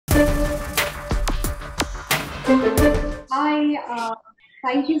Hi,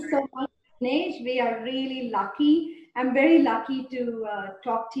 thank you so much, Dinesh. We are really lucky. I'm very lucky to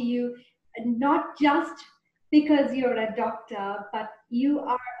talk to you, not just because you're a doctor, but you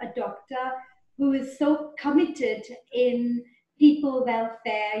are a doctor who is so committed in people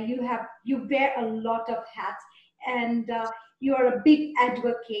welfare. You wear a lot of hats, and you are a big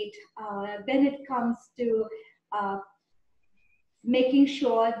advocate when it comes to uh, making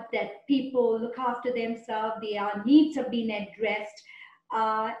sure that people look after themselves, their needs are being addressed,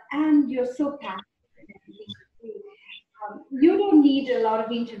 and you're so passionate. You don't need a lot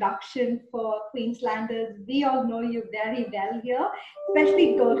of introduction for Queenslanders. We all know you very well here,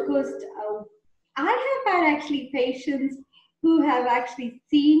 especially Gold Coast. I have had actually patients who have actually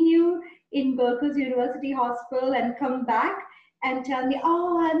seen you in Gold Coast University Hospital and come back and tell me,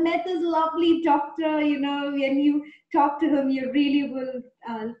 "Oh, I met this lovely doctor. You know, when you talk to him, you really will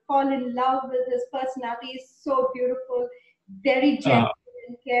fall in love with his personality. He's so beautiful, very Oh, gentle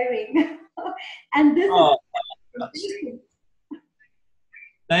and caring." And this is oh,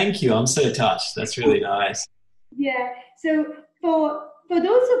 thank you. I'm so touched. That's really nice. yeah. So for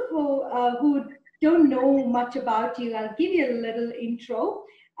those of who don't know much about you, I'll give you a little intro.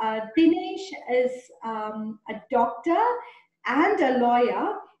 Dinesh is a doctor and a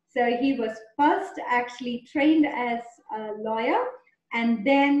lawyer. So he was first actually trained as a lawyer, and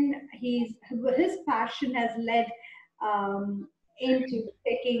then his passion has led into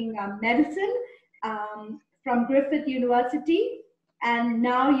taking medicine from Griffith University, and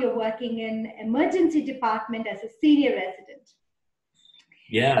now you're working in emergency department as a senior resident.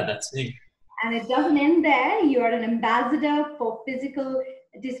 Yeah, that's me. And it doesn't end there. You are an ambassador for Physical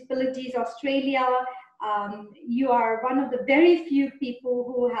Disabilities Australia. You are one of the very few people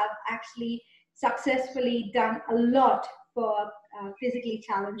who have actually successfully done a lot for physically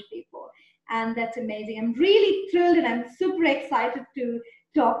challenged people. And that's amazing. I'm really thrilled and I'm super excited to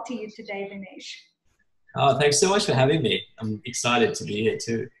talk to you today, Dinesh. Oh, thanks so much for having me. I'm excited to be here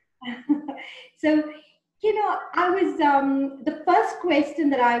too. So, I was the first question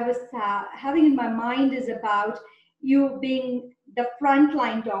that I was having in my mind is about you being the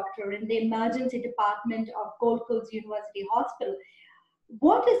frontline doctor in the emergency department of Gold Coast University Hospital.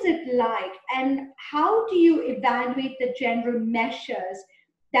 What is it like, and how do you evaluate the general measures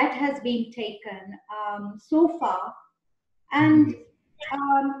that has been taken so far, and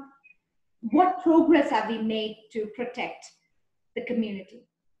Mhm. what progress have we made to protect the community?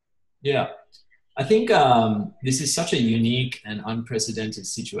 Yeah, I think this is such a unique and unprecedented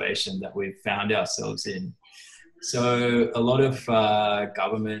situation that we've found ourselves in. So a lot of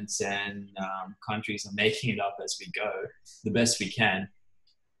governments and countries are making it up as we go, the best we can.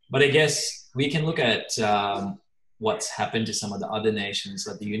 But I guess we can look at what's happened to some of the other nations.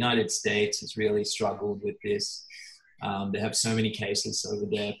 Like the United States has really struggled with this. They have so many cases over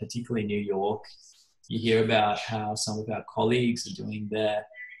there, particularly New York. You hear about how some of our colleagues are doing there,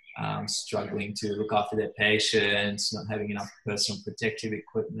 struggling to look after their patients, not having enough personal protective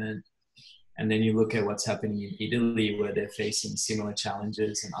equipment. And then you look at what's happening in Italy, where they're facing similar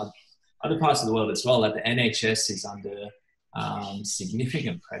challenges, and other parts of the world as well. Like the NHS is under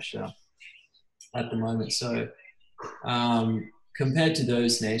significant pressure at the moment. So compared to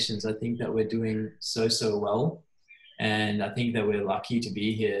those nations, I think that we're doing so well, and I think that we're lucky to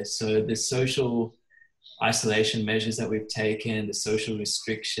be here. So the social isolation measures that we've taken, the social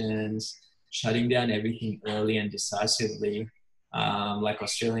restrictions, shutting down everything early and decisively, like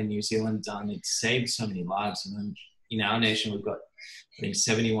Australia and New Zealand done, it saved so many lives. And then in our nation, we've got, I think,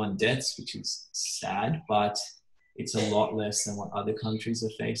 71 deaths, which is sad, but it's a lot less than what other countries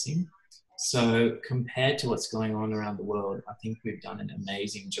are facing. So compared to what's going on around the world, I think we've done an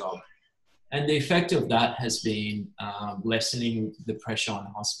amazing job. And the effect of that has been lessening the pressure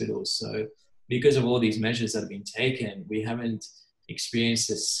on hospitals. So because of all these measures that have been taken, we haven't experienced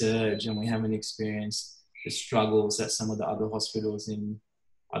a surge, and we haven't experienced the struggles that some of the other hospitals in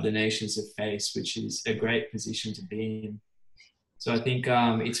other nations have faced, which is a great position to be in. So I think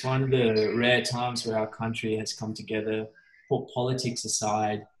it's one of the rare times where our country has come together, put politics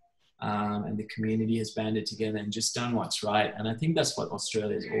aside, and the community has banded together and just done what's right. And I think that's what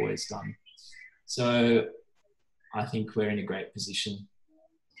Australia's always done. So I think we're in a great position.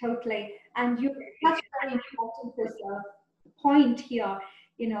 Totally. And you touched very important this point here.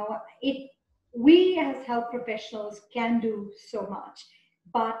 It we as health professionals can do so much,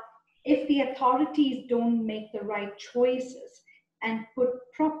 but if the authorities don't make the right choices and put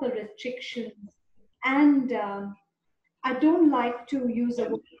proper restrictions, and I don't like to use the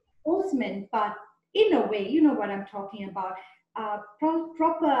word enforcement, but in a way, you know what I'm talking about.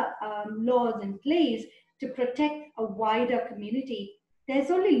 Proper laws in place to protect a wider community, there's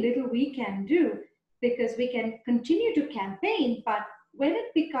only little we can do, because we can continue to campaign, but when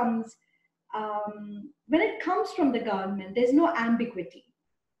it becomes when it comes from the government, there's no ambiguity.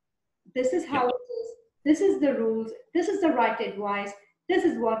 This is Yeah. how it is, this is the rules, this is the right advice, this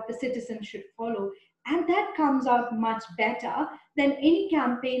is what the citizen should follow. And that comes out much better than any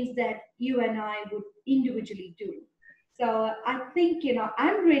campaigns that you and I would individually do. So I think,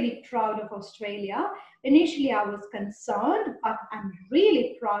 I'm really proud of Australia. Initially, I was concerned, but I'm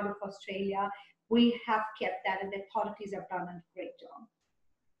really proud of Australia. We have kept that, and the authorities have done a great job.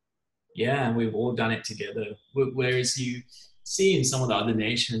 Yeah, and we've all done it together. Whereas you see in some of the other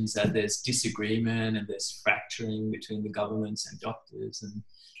nations that there's disagreement and there's fracturing between the governments and doctors and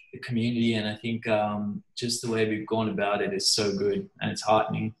the community. And I think just the way we've gone about it is so good and it's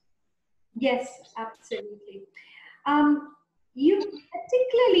heartening. Yes, absolutely. You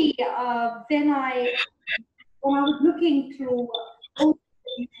particularly when I was looking through all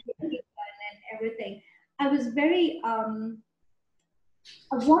the and everything, I was very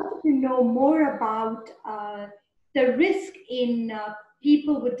I wanted to know more about the risk in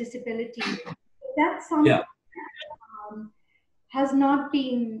people with disabilities. That's something Yeah. um, has not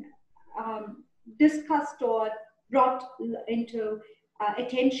been discussed or brought into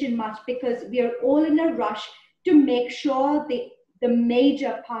attention much, because we are all in a rush to make sure the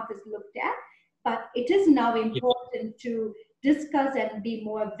major part is looked at. But it is now important to discuss and be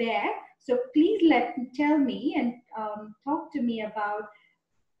more aware. So please tell me and talk to me about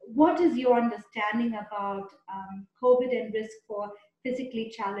what is your understanding about COVID and risk for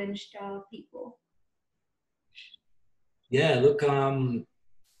physically challenged people. Yeah, look, I'll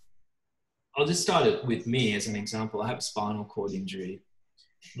just start it with me as an example. I have a spinal cord injury,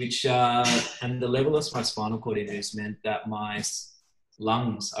 which, and the level of my spinal cord injury has meant that my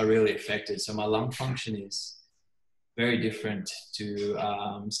lungs are really affected. So my lung function is very different to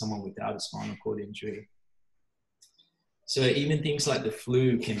someone without a spinal cord injury. So even things like the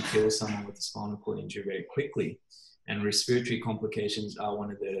flu can kill someone with a spinal cord injury very quickly. And respiratory complications are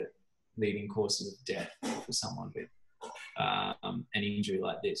one of the leading causes of death for someone with an injury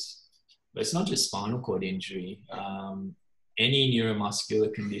like this. But it's not just spinal cord injury. Any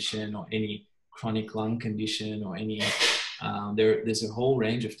neuromuscular condition or any chronic lung condition or any, there's a whole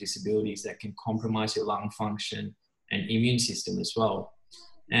range of disabilities that can compromise your lung function and immune system as well.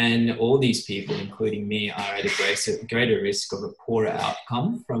 And all these people, including me, are at a greater risk of a poorer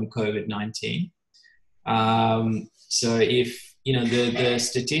outcome from COVID-19. So if, the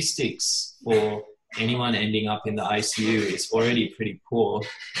statistics for anyone ending up in the ICU is already pretty poor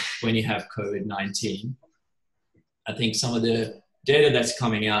when you have COVID-19. I think some of the data that's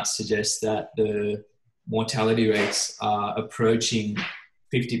coming out suggests that the mortality rates are approaching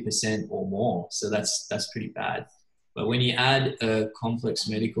 50% or more. So that's pretty bad. But when you add a complex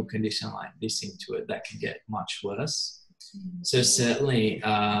medical condition like this into it, that can get much worse. So certainly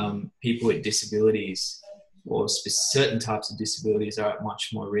people with disabilities or certain types of disabilities are at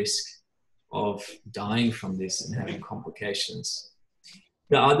much more risk of dying from this and having complications.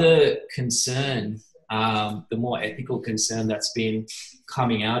 The other concern, the more ethical concern that's been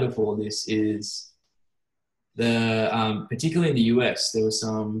coming out of all this is particularly in the US, there were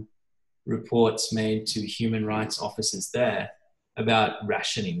some reports made to human rights officers there about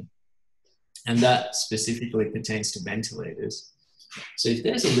rationing. And that specifically pertains to ventilators. So if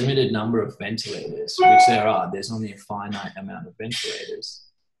there's a limited number of ventilators, which there's only a finite amount of ventilators,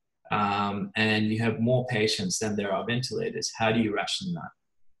 and you have more patients than there are ventilators, how do you ration that?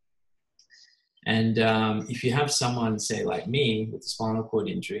 And if you have someone, say like me, with a spinal cord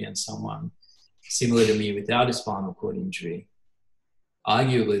injury and someone similar to me without a spinal cord injury,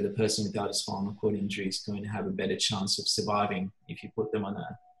 arguably the person without a spinal cord injury is going to have a better chance of surviving if you put them on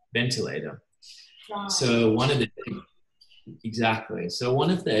a ventilator. Wow. So one of the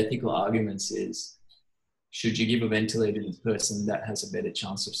ethical arguments is, should you give a ventilator to the person that has a better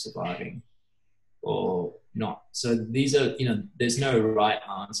chance of surviving or not? So these are, there's no right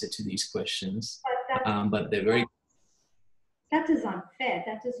answer to these questions, but they're very... That is unfair.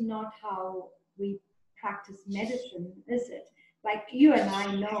 That is not how we practice medicine, is it? Like you and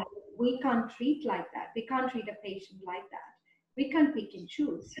I know, we can't treat like that. We can't treat a patient like that. We can't pick and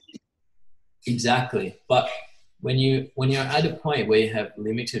choose. Exactly. But when you're at a point where you have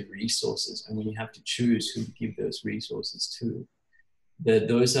limited resources and when you have to choose who to give those resources to,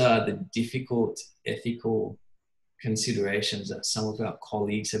 those are the difficult ethical considerations that some of our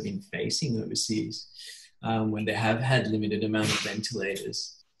colleagues have been facing overseas when they have had limited amount of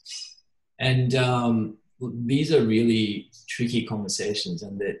ventilators. And these are really tricky conversations,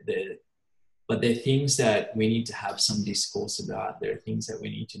 and but they're things that we need to have some discourse about. There are things that we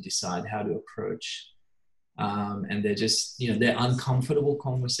need to decide how to approach. And they're just, they're uncomfortable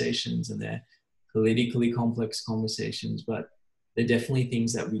conversations and they're politically complex conversations, but they're definitely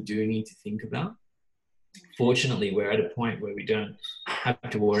things that we do need to think about. Fortunately, we're at a point where we don't have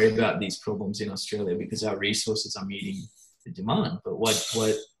to worry about these problems in Australia because our resources are meeting the demand. But what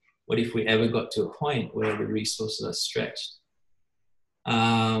if we ever got to a point where the resources are stretched?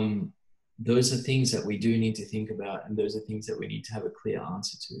 Those are things that we do need to think about, and those are things that we need to have a clear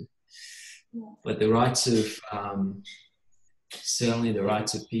answer to. But the rights of, certainly the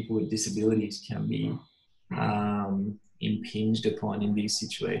rights of people with disabilities can be impinged upon in these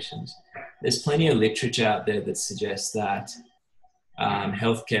situations. There's plenty of literature out there that suggests that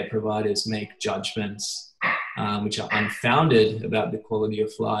healthcare providers make judgments which are unfounded about the quality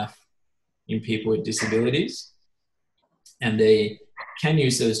of life in people with disabilities, and they can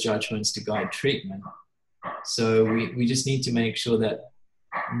use those judgments to guide treatment. So we just need to make sure that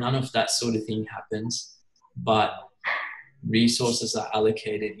none of that sort of thing happens, but resources are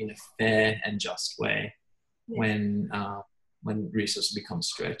allocated in a fair and just way when resources become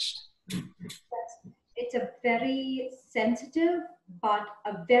stretched. It's a very sensitive but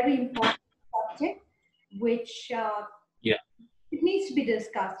a very important subject, which it needs to be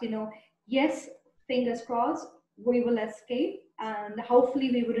discussed. Yes, fingers crossed, we will escape, and hopefully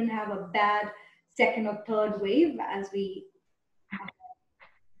we wouldn't have a bad second or third wave as we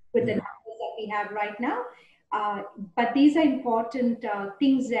with the numbers that we have right now. But these are important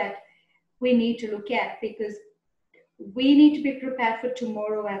things that we need to look at, because we need to be prepared for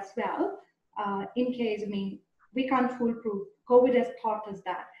tomorrow as well. In case, we can't foolproof. COVID has taught us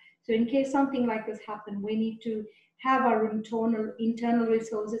that. So in case something like this happens, we need to have our internal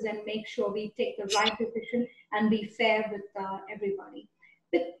resources and make sure we take the right decision and be fair with everybody.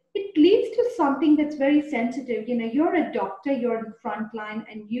 But it leads to something that's very sensitive. You're a doctor, you're in front line,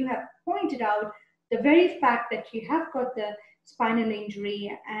 and you have pointed out the very fact that you have got the spinal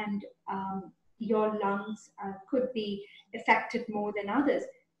injury and your lungs could be affected more than others.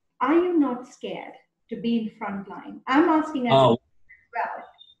 Are you not scared to be in front line? I'm asking as well.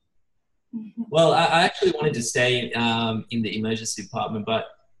 Well, I actually wanted to stay in the emergency department, but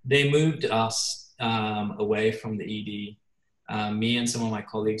they moved us away from the ED. Me and some of my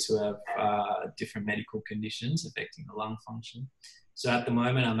colleagues who have different medical conditions affecting the lung function. So at the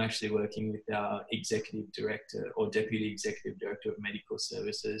moment, I'm actually working with our executive director or deputy executive director of medical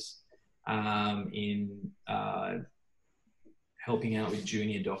services in helping out with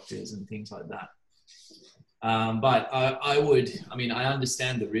junior doctors and things like that. But I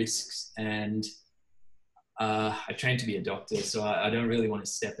understand the risks, and I trained to be a doctor, so I don't really want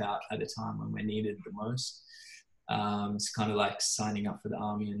to step out at a time when we're needed the most. It's kind of like signing up for the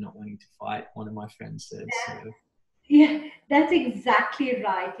army and not wanting to fight, one of my friends said. So. Yeah, that's exactly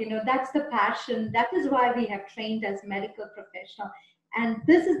right. That's the passion. That is why we have trained as medical professionals. And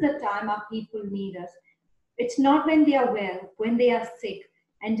this is the time our people need us. It's not when they are well, when they are sick.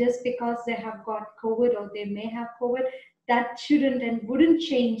 And just because they have got COVID or they may have COVID, that shouldn't and wouldn't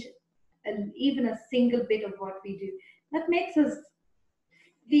change even a single bit of what we do. That makes us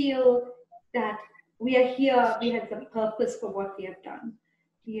feel that we are here, we have some purpose for what we have done.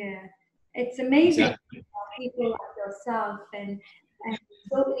 Yeah, it's amazing. Exactly. People like yourself and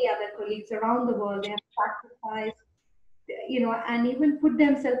so many other colleagues around the world, they have sacrificed, and even put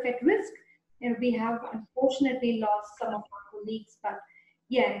themselves at risk. We have unfortunately lost some of our colleagues, but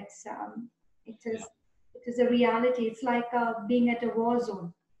yeah, it is a reality. It's like being at a war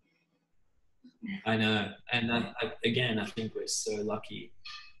zone. I know, and again, I think we're so lucky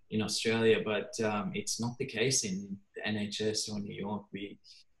in Australia, but it's not the case in the NHS or New York. We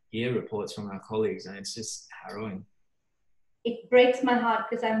hear reports from our colleagues, and it's just harrowing. It breaks my heart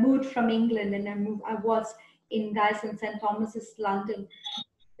because I moved from England and I was in Guy's and St. Thomas's, London.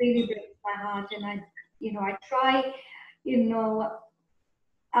 It really breaks my heart, and I try,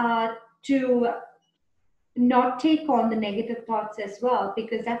 to not take on the negative thoughts as well,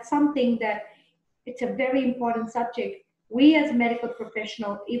 because that's something that it's a very important subject. We as medical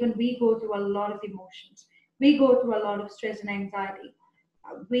professionals, even we go through a lot of emotions. We go through a lot of stress and anxiety.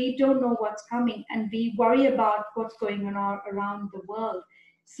 We don't know what's coming, and we worry about what's going on around the world.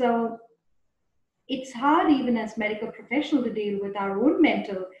 So it's hard even as medical professionals to deal with our own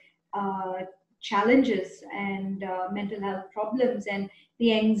mental challenges and mental health problems and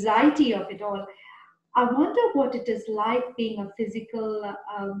the anxiety of it all. I wonder what it is like being a physical,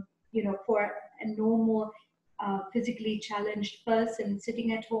 for a normal, physically challenged person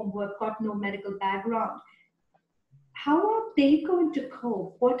sitting at home who have got no medical background. How are they going to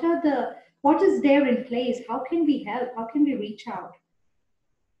cope? What are the What is there in place? How can we help? How can we reach out?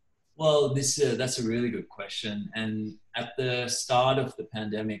 Well, that's a really good question. And at the start of the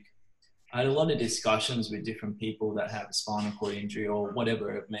pandemic, I had a lot of discussions with different people that have a spinal cord injury or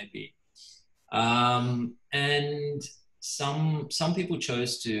whatever it may be. And some people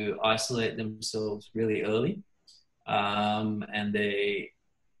chose to isolate themselves really early, and they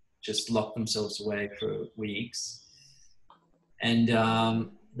just locked themselves away for weeks. And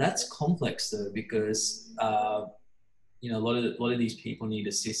that's complex though, because a lot of these people need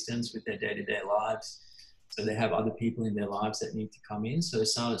assistance with their day-to-day lives. So they have other people in their lives that need to come in. So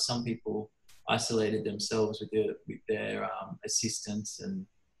some people isolated themselves with their assistants and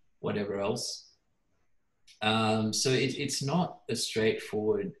whatever else. So it's not a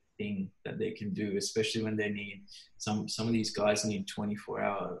straightforward thing that they can do, especially when they need some of these guys need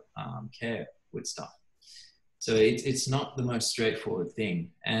 24-hour care with stuff. So it's not the most straightforward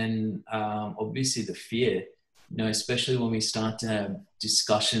thing. And obviously the fear, especially when we start to have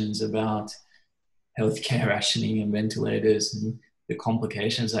discussions about healthcare rationing and ventilators and the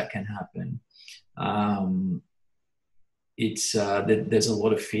complications that can happen. There's a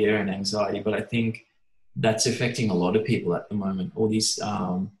lot of fear and anxiety, but I think that's affecting a lot of people at the moment. All these,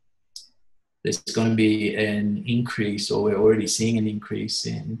 there's going to be an increase, or we're already seeing an increase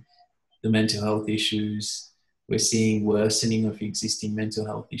in the mental health issues. We're seeing worsening of existing mental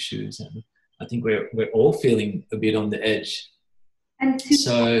health issues, and I think we're all feeling a bit on the edge. And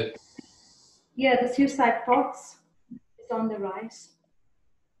So, yeah, the suicide thoughts is on the rise.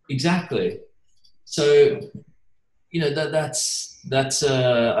 exactly. So, I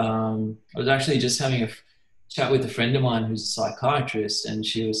was actually just having a chat with a friend of mine who's a psychiatrist, and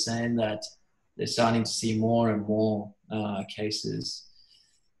she was saying that they're starting to see more and more cases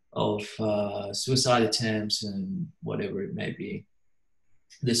of suicide attempts and whatever it may be.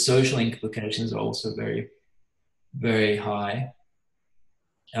 The social implications are also very, very high,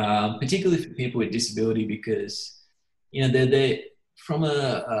 particularly for people with disability, because they're from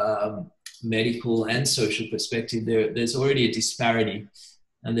a medical and social perspective, there's already a disparity,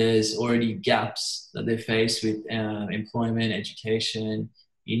 and there's already gaps that they face with employment, education,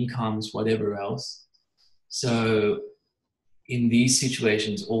 incomes, whatever else. So in these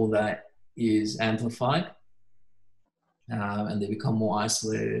situations, all that is amplified, and they become more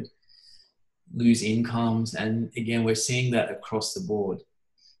isolated, lose incomes. And again, we're seeing that across the board.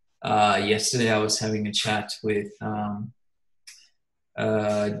 Yesterday, I was having a chat with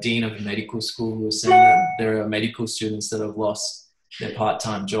dean of a medical school who was saying that there are medical students that have lost their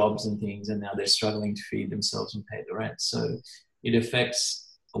part-time jobs and things, and now they're struggling to feed themselves and pay the rent. So it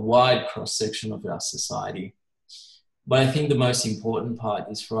affects a wide cross-section of our society. But I think the most important part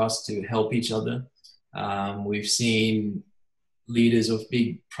is for us to help each other. We've seen leaders of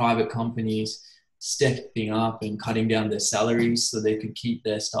big private companies stepping up and cutting down their salaries so they could keep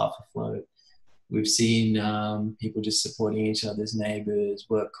their staff afloat. We've seen people just supporting each other's neighbors,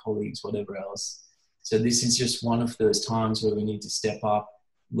 work colleagues, whatever else. So this is just one of those times where we need to step up,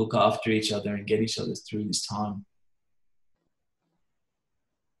 look after each other, and get each other through this time.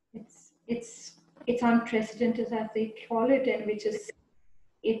 It's unprecedented, as they call it, and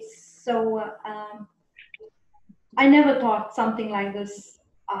it's so. I never thought something like this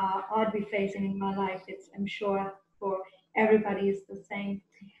I'd be facing in my life. I'm sure for everybody is the same.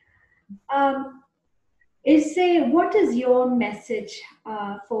 Um, what is your message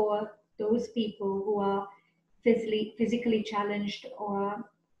for those people who are physically challenged or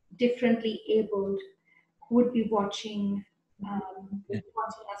differently abled, who would be watching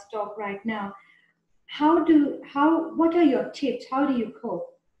us talk right now? What are your tips? How do you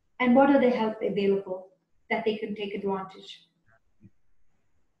cope? And what are the help available that they can take advantage?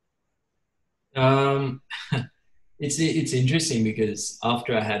 Um, it's interesting because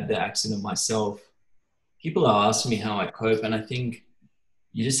after I had the accident myself, people are asking me how I cope, and I think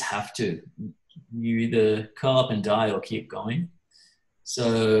you just have to. You either curl up and die or keep going.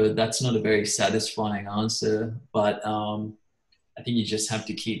 So that's not a very satisfying answer, but I think you just have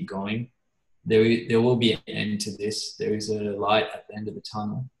to keep going. There will be an end to this. There is a light at the end of the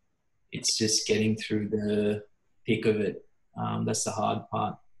tunnel. It's just getting through the thick of it. That's the hard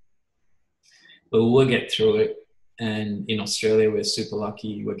part. But we'll get through it. And in Australia, we're super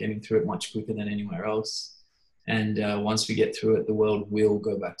lucky. We're getting through it much quicker than anywhere else. And once we get through it, the world will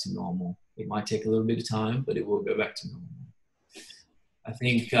go back to normal. It might take a little bit of time, but it will go back to normal. I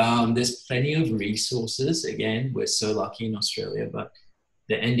think there's plenty of resources. Again, we're so lucky in Australia, but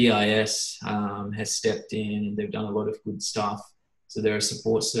the NDIS has stepped in and they've done a lot of good stuff. So there are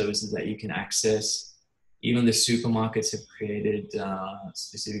support services that you can access. Even the supermarkets have created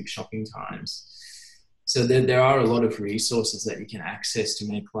specific shopping times. So there are a lot of resources that you can access to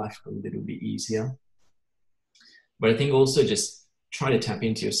make life a little bit easier. But I think also just try to tap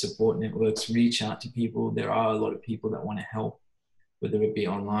into your support networks, reach out to people. There are a lot of people that want to help, whether it be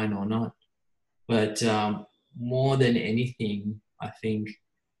online or not. But more than anything, I think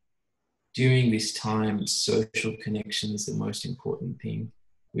during this time, social connection is the most important thing.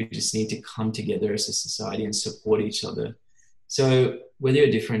 We just need to come together as a society and support each other. So whether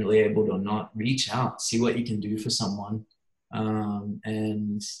you're differently abled or not, reach out, see what you can do for someone.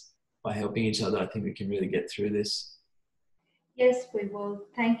 And by helping each other, I think we can really get through this. Yes, we will.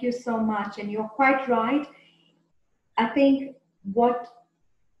 Thank you so much. And you're quite right. I think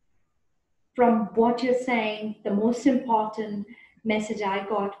from what you're saying, the most important message I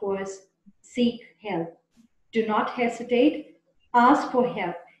got was seek help. Do not hesitate, ask for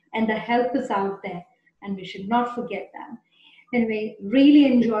help, and the help is out there, and we should not forget that. Anyway, really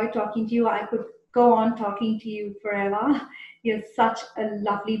enjoy talking to you. I could go on talking to you forever. You're such a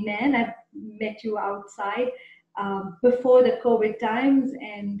lovely man. I've met you outside before the COVID times,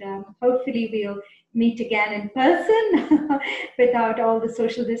 and hopefully we'll meet again in person without all the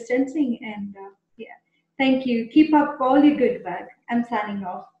social distancing. And yeah, thank you. Keep up all your good work. I'm signing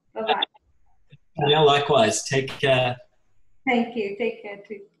off. Bye bye. Yeah, likewise. Take care. Thank you. Take care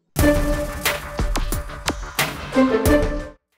too.